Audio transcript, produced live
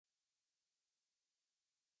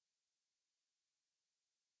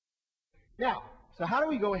Now, so how do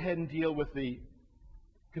we go ahead and deal with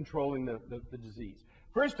controlling the disease?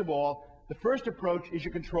 First of all, the first approach is you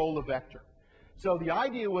control the vector. So the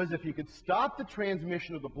idea was if you could stop the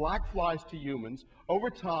transmission of the black flies to humans, over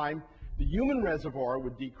time, the human reservoir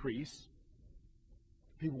would decrease,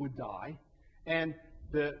 people would die, and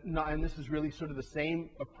this is really sort of the same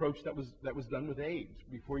approach that was done with AIDS.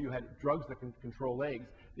 Before you had drugs that can control AIDS,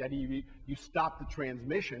 the idea you stop the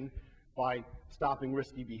transmission by stopping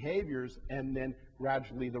risky behaviors, and then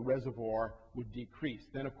gradually the reservoir would decrease.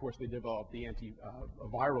 Then, of course, they developed the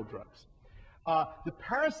antiviral drugs. The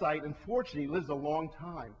parasite, unfortunately, lives a long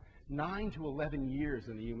time, 9 to 11 years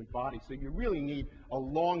in the human body. So you really need a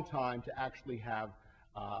long time to actually have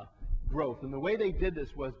growth. And the way they did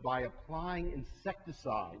this was by applying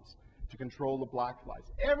insecticides to control the black flies.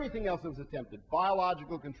 Everything else that was attempted,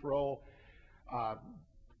 biological control,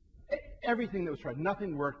 everything that was tried,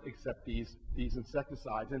 nothing worked except these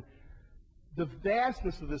insecticides. And the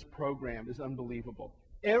vastness of this program is unbelievable.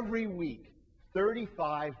 Every week,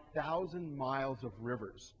 35,000 miles of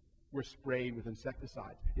rivers were sprayed with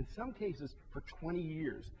insecticides, in some cases for 20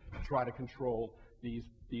 years, to try to control these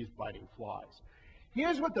biting flies.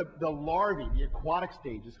 Here's what the larvae, the aquatic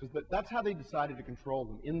stages, because that's how they decided to control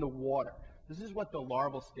them, in the water. This is what the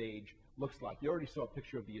larval stage looks like. You already saw a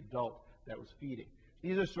picture of the adult that was feeding.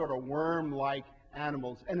 These are sort of worm-like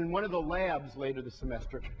animals, and in one of the labs later this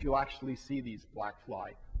semester, you'll actually see these black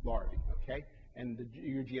fly larvae, okay? And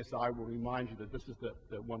your GSI will remind you that this is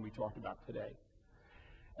the one we talked about today.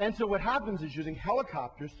 And so what happens is, using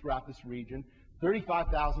helicopters throughout this region,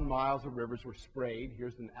 35,000 miles of rivers were sprayed.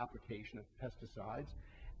 Here's an application of pesticides.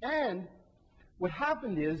 And what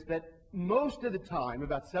happened is that most of the time,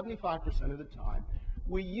 about 75% of the time,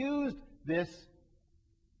 we used this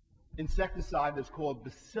insecticide that's called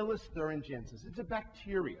Bacillus thuringiensis. It's a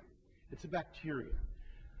bacteria. It's a bacteria.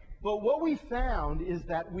 But what we found is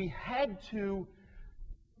that we had to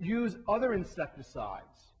use other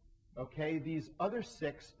insecticides, okay, these other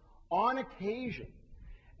 6, on occasion.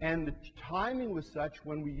 And the timing was such,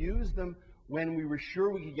 when we used them, when we were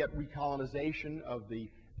sure we could get recolonization of the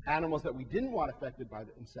animals that we didn't want affected by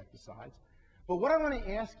the insecticides. But what I want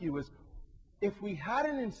to ask you is, if we had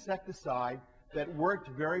an insecticide that worked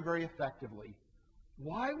very, very effectively,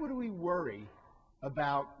 why would we worry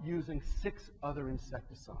about using 6 other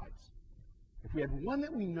insecticides? If we had one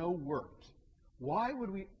that we know worked, why would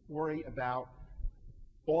we worry about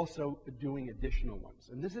also doing additional ones?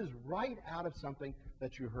 And this is right out of something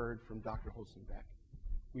that you heard from Dr. Holzenbeck.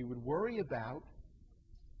 We would worry about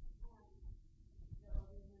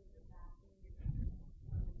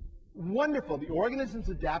wonderful, the organisms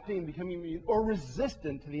adapting and becoming immune or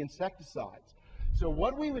resistant to the insecticides. So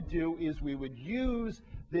what we would do is we would use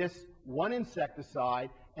this one insecticide,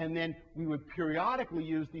 and then we would periodically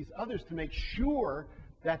use these others to make sure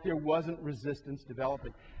that there wasn't resistance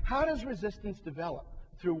developing. How does resistance develop?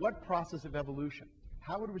 Through what process of evolution?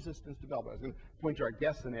 How would resistance develop? I was going to point to our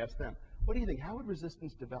guests and ask them, what do you think? How would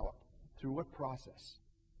resistance develop? Through what process?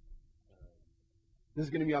 This is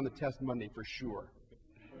going to be on the test Monday for sure.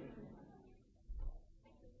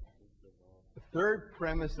 The third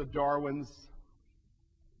premise of Darwin's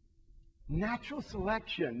natural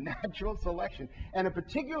selection, and a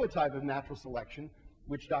particular type of natural selection,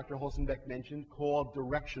 which Dr. Holzenbeck mentioned, called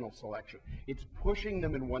directional selection. It's pushing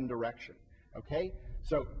them in one direction, okay?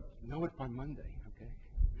 So, know it by Monday, okay?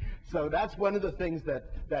 So that's one of the things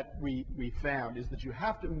that we found, is that you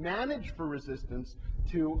have to manage for resistance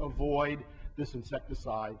to avoid this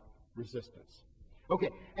insecticide resistance.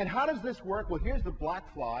 Okay, and how does this work? Well, here's the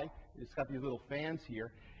black fly. It's got these little fans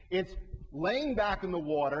here. It's laying back in the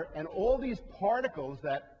water, and all these particles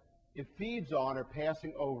that it feeds on are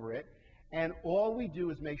passing over it, and all we do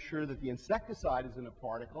is make sure that the insecticide is in a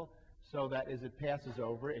particle, so that as it passes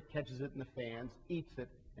over, it catches it in the fans, eats it,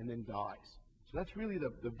 and then dies. So that's really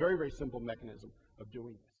the very, very simple mechanism of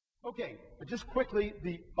doing this. Okay, but just quickly,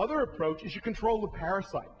 the other approach is you control the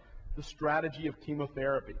parasite, the strategy of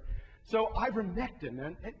chemotherapy. So ivermectin,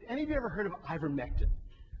 and any of you ever heard of ivermectin?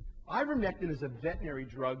 Ivermectin is a veterinary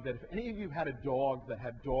drug that if any of you had a dog that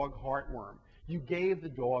had dog heartworm, you gave the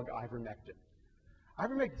dog ivermectin.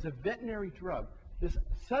 Ivermectin is a veterinary drug. This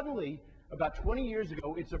suddenly, about 20 years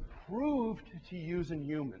ago, it's approved to use in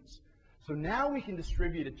humans. So now we can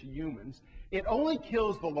distribute it to humans. It only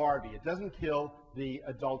kills the larvae. It doesn't kill the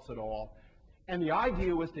adults at all. And the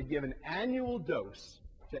idea was to give an annual dose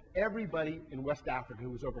to everybody in West Africa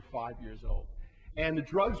who was over 5 years old. And the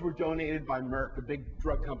drugs were donated by Merck, a big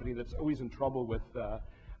drug company that's always in trouble with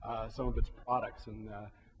some of its products.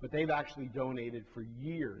 But they've actually donated for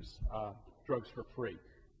years drugs for free.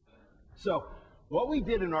 So What we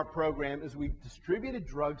did in our program is we distributed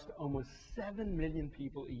drugs to almost 7 million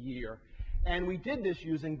people a year, and we did this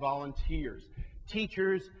using volunteers,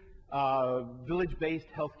 teachers, village-based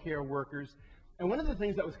healthcare workers. And one of the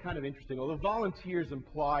things that was kind of interesting, although volunteers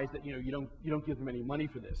implies that you don't give them any money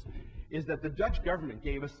for this, is that the Dutch government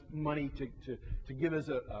gave us money to give us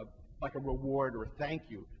like a reward or a thank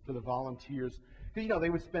you for the volunteers, because they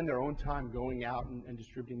would spend their own time going out and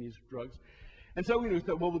distributing these drugs. And so we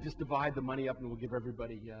thought, well, we'll just divide the money up and we'll give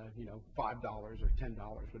everybody $5 or $10,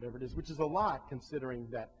 whatever it is, which is a lot considering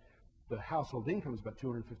that the household income is about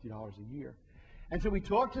 $250 a year. And so we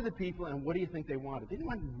talked to the people, and what do you think they wanted? They didn't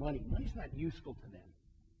want money. Money's not useful to them.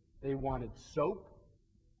 They wanted soap,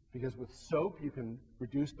 because with soap you can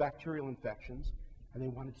reduce bacterial infections, and they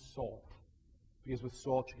wanted salt, because with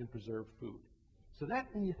salt you can preserve food. So that,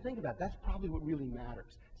 when you think about it, that's probably what really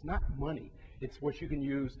matters. It's not money. It's what you can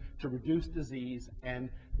use to reduce disease and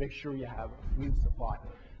make sure you have a food supply.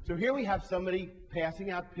 So here we have somebody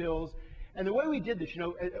passing out pills. And the way we did this,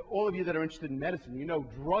 all of you that are interested in medicine,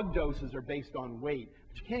 drug doses are based on weight.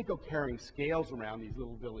 But you can't go carrying scales around these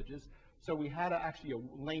little villages. So we had actually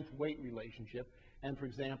a length-weight relationship. And for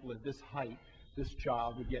example, at this height, this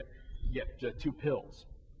child would get 2 pills.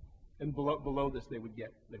 And below this, they would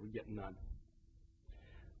get none.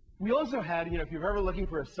 We also had, if you're ever looking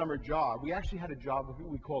for a summer job, we actually had a job of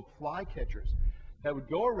what we called fly catchers that would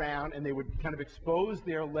go around and they would kind of expose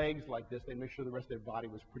their legs like this. They'd make sure the rest of their body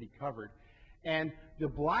was pretty covered. And the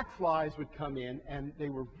black flies would come in, and they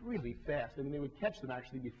were really fast. I mean, they would catch them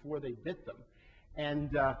actually before they bit them.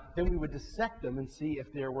 And then we would dissect them and see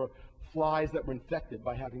if there were flies that were infected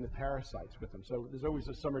by having the parasites with them. So there's always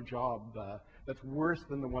a summer job that's worse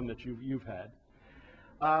than the one that you've had.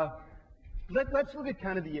 Let's look at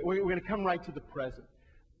kind of we're going to come right to the present.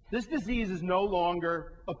 This disease is no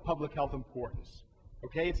longer of public health importance.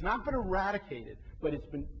 Okay, it's not been eradicated, but it's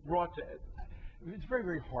been brought to, it's very,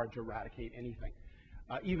 very hard to eradicate anything.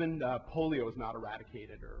 Even polio is not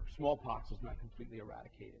eradicated, or smallpox is not completely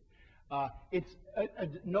eradicated. It's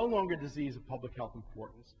no longer a disease of public health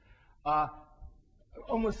importance.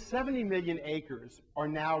 Almost 70 million acres are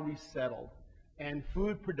now resettled, and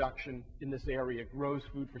food production in this area grows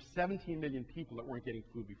food for 17 million people that weren't getting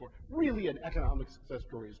food before. Really an economic success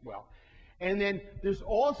story as well. And then there's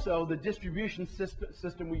also the distribution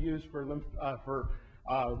system we use for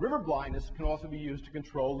river blindness can also be used to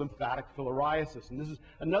control lymphatic filariasis. And this is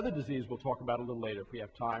another disease we'll talk about a little later if we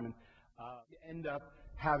have time. And you end up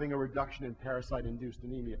having a reduction in parasite-induced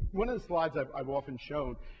anemia. One of the slides I've often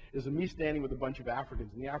shown is of me standing with a bunch of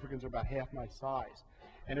Africans, and the Africans are about half my size.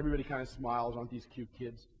 And everybody kind of smiles, aren't these cute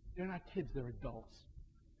kids? They're not kids, they're adults.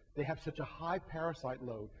 They have such a high parasite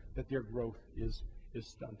load that their growth is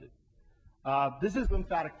stunted. This is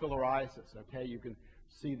lymphatic filariasis, okay? You can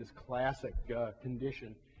see this classic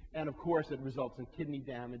condition. And of course, it results in kidney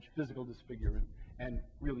damage, physical disfigurement, and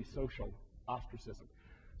really social ostracism.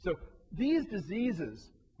 So these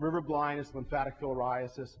diseases, river blindness, lymphatic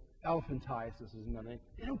filariasis, elephantiasis is another name,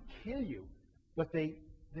 they don't kill you, but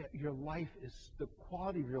your life the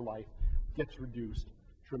quality of your life gets reduced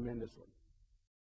tremendously.